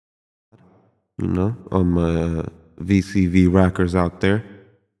on my VCV rockers out there.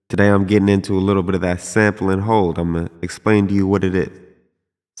 Today I'm getting into a little bit of that sample and hold. I'm gonna explain to you what it is.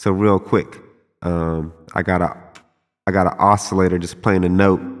 So real quick, I got an oscillator just playing a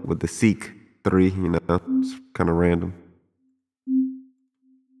note with the Seek 3. It's kind of random.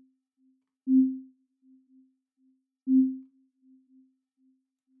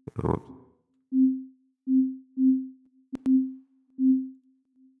 Oh.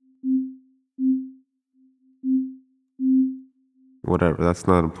 Whatever, that's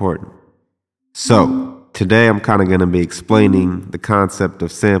not important. So today I'm kind of going to be explaining the concept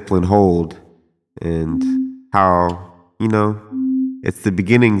of sample and hold and how, it's the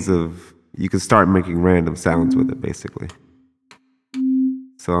beginnings of, you can start making random sounds with it basically.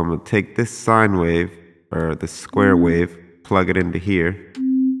 So I'm going to take this sine wave, or the square wave, plug it into here.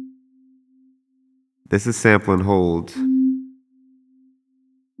 This is sample and hold.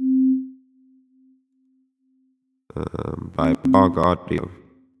 By Bog Audio.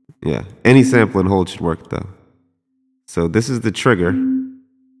 Yeah, any sample and hold should work though. So this is the trigger. And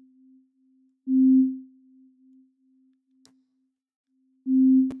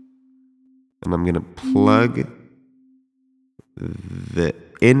I'm going to plug the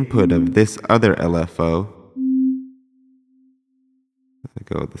input of this other LFO. I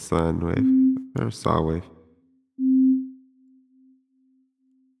go with the sine wave, or saw wave.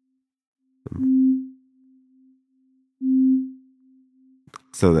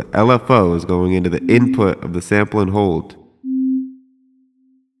 So the LFO is going into the input of the sample and hold.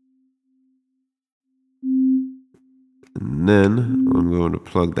 And then I'm going to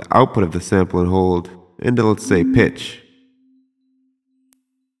plug the output of the sample and hold into, let's say, pitch.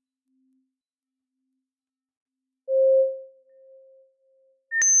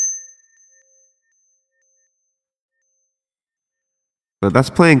 But that's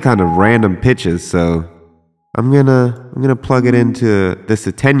playing kind of random pitches, so I'm gonna plug it into this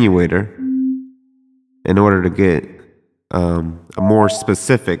attenuator in order to get a more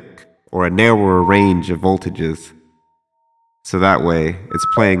specific or a narrower range of voltages. So that way it's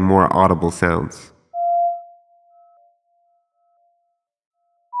playing more audible sounds.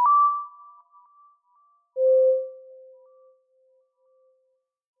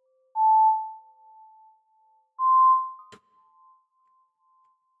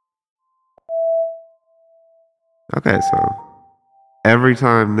 Okay, so every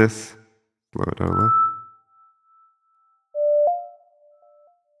time this, slow it down a little.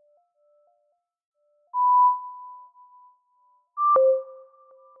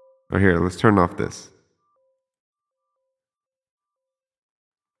 Or here, let's turn off this.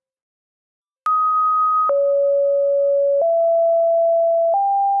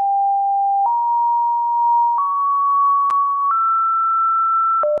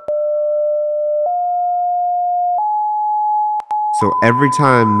 So every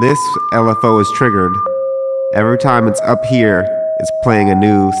time this LFO is triggered, every time it's up here, it's playing a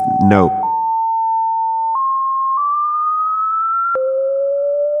new note.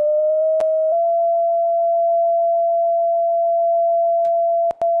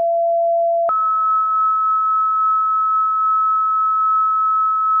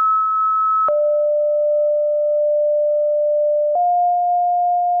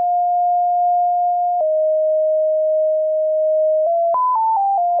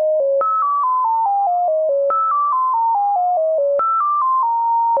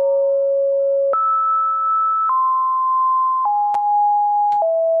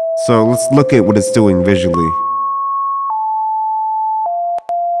 So let's look at what it's doing visually.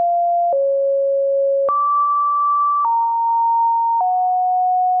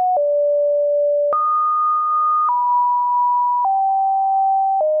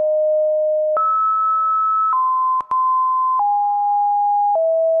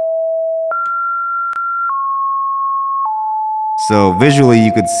 So visually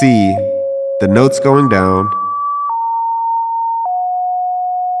you could see the notes going down.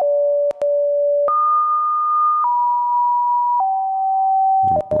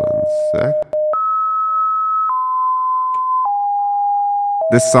 One sec.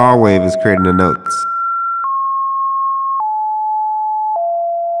 This saw wave is creating the notes.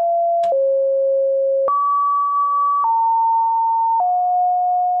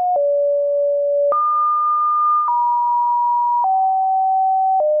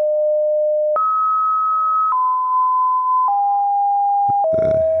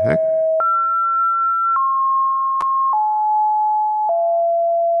 The heck?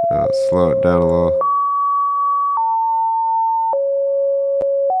 Slow it down a little.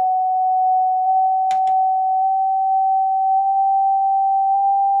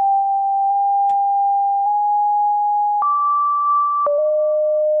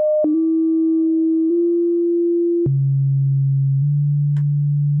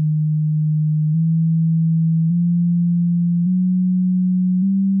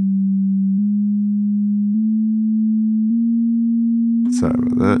 Sorry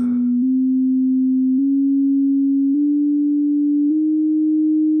about that.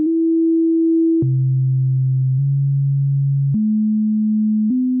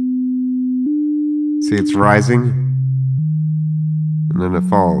 See, it's rising, and then it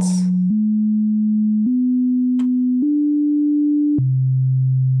falls.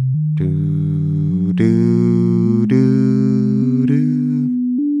 Do, do, do, do.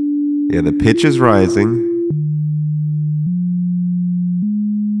 Yeah, the pitch is rising.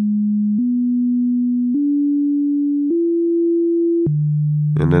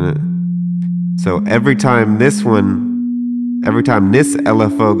 And then so every time this LFO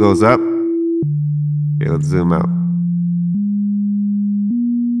goes up, okay, let's zoom out.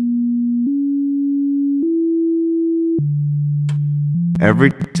 Every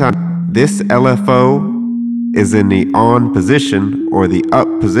time this LFO is in the on position or the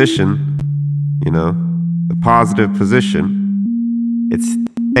up position, the positive position, it's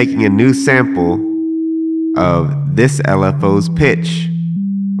taking a new sample of this LFO's pitch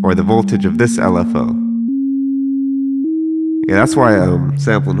or the voltage of this LFO. Yeah, that's why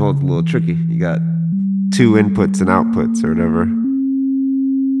sample and hold's a little tricky. You got two inputs and outputs or whatever.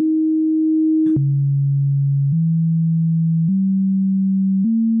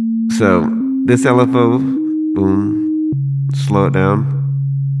 So this LFO, boom, slow it down.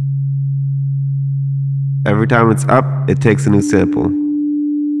 Every time it's up, it takes a new sample.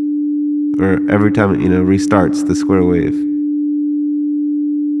 Or every time it, restarts the square wave.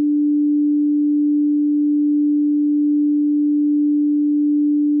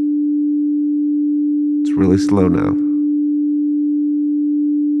 It's really slow now.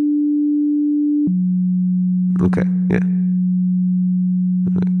 Okay, yeah.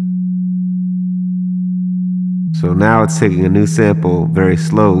 So now it's taking a new sample very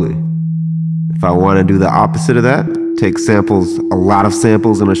slowly. If I want to do the opposite of that, take a lot of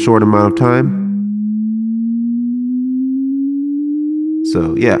samples in a short amount of time.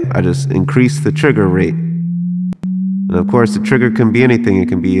 So yeah, I just increase the trigger rate. And of course, the trigger can be anything. It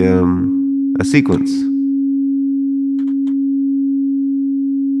can be a sequence.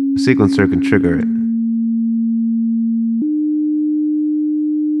 A sequencer can trigger it.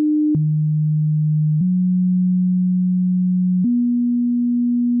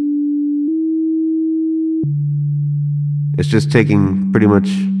 It's just taking pretty much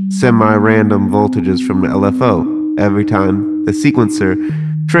semi-random voltages from the LFO every time the sequencer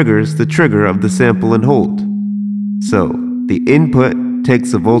triggers the trigger of the sample and hold. So the input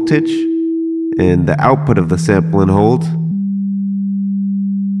takes a voltage and the output of the sample and hold.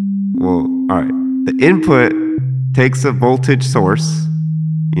 Well, alright. The input takes a voltage source,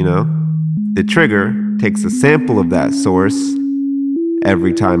 The trigger takes a sample of that source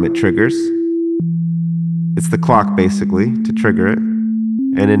every time it triggers. It's the clock, basically, to trigger it.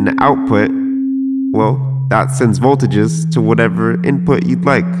 And in the output, well, that sends voltages to whatever input you'd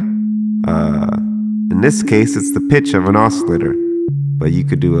like. In this case, it's the pitch of an oscillator. But you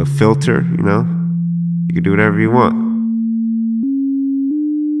could do a filter, You could do whatever you want.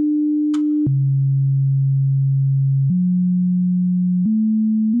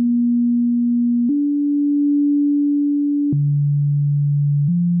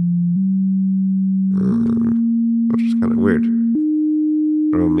 Which is kind of weird.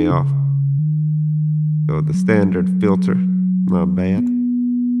 Throwing me off. So the standard filter, not bad.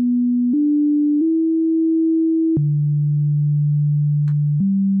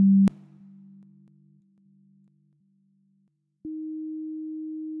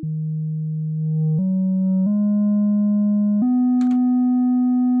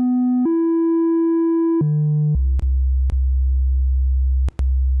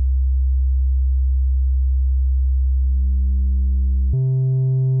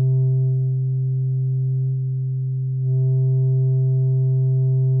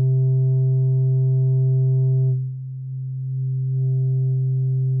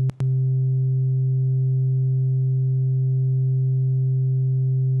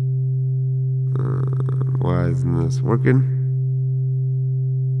 Why isn't this working?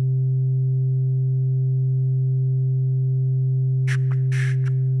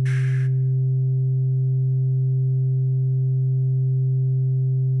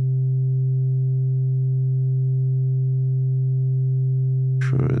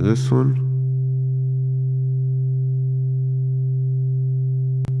 Try this one.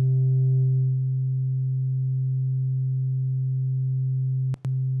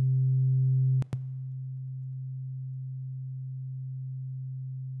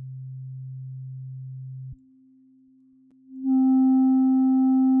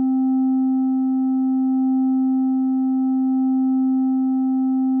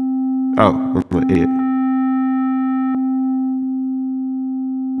 Oh, I'm an idiot.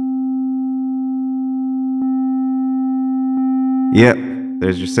 Yep,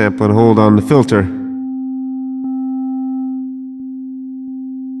 there's your sample and hold on the filter.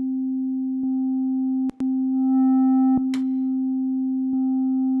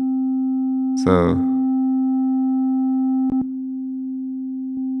 So,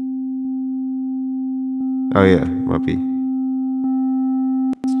 oh yeah, might be.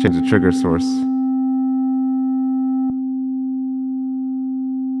 Let's change the trigger source.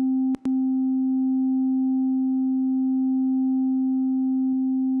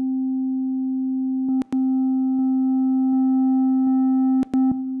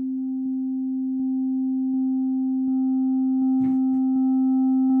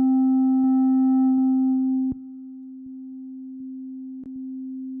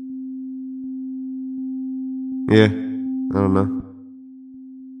 Yeah, I don't know.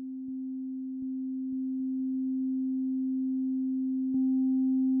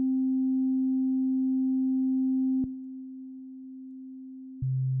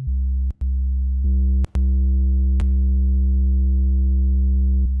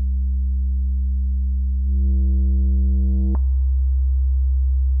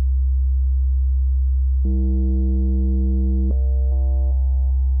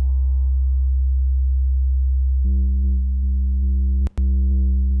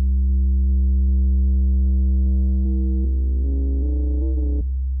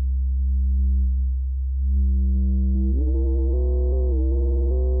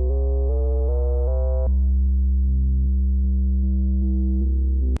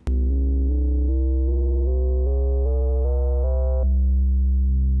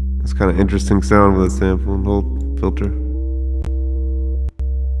 It's kind of interesting sound with a sample and hold filter.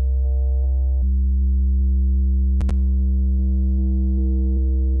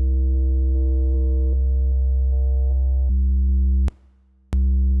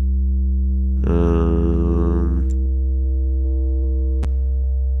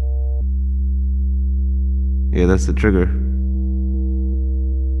 Yeah, that's the trigger.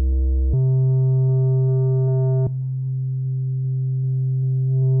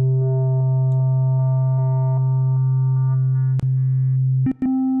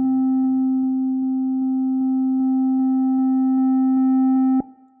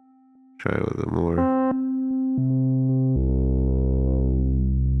 Try a little more.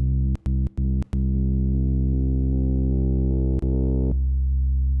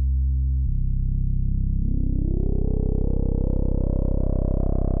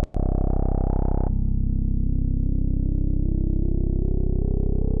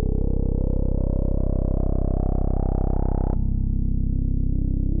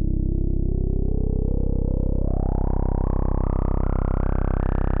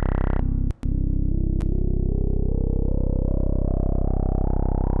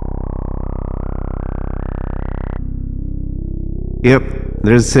 Yep,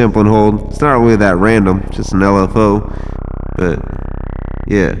 there's a sample and hold. It's not really that random, just an LFO. But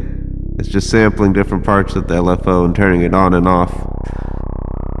yeah, it's just sampling different parts of the LFO and turning it on and off.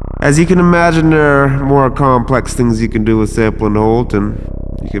 As you can imagine, there are more complex things you can do with sample and hold, and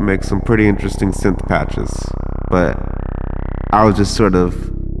you can make some pretty interesting synth patches. But I was just sort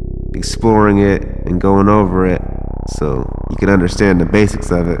of exploring it and going over it so you can understand the basics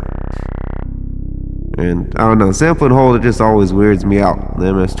of it. And I don't know, sample and hold, it just always weirds me out,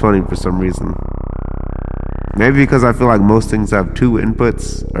 the MS-20 for some reason. Maybe because I feel like most things have two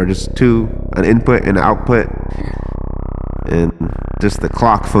inputs, or just two, an input and an output. And just the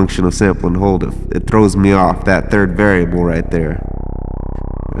clock function of sample and hold, it throws me off, that third variable right there.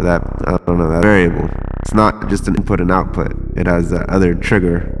 Or that, I don't know, that variable. It's not just an input and output, it has that other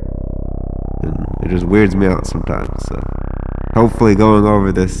trigger. And it just weirds me out sometimes, so. Hopefully going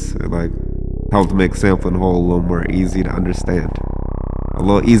over this, like, helped make sample and hold a little more easy to understand. A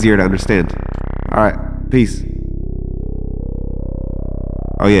little easier to understand. Alright, peace.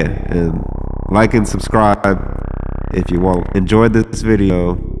 Oh yeah, and like and subscribe if you enjoyed this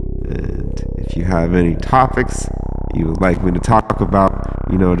video, and if you have any topics you would like me to talk about,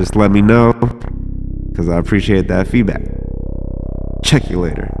 just let me know, because I appreciate that feedback. Check you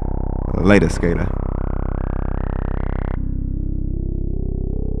later. Later, skater.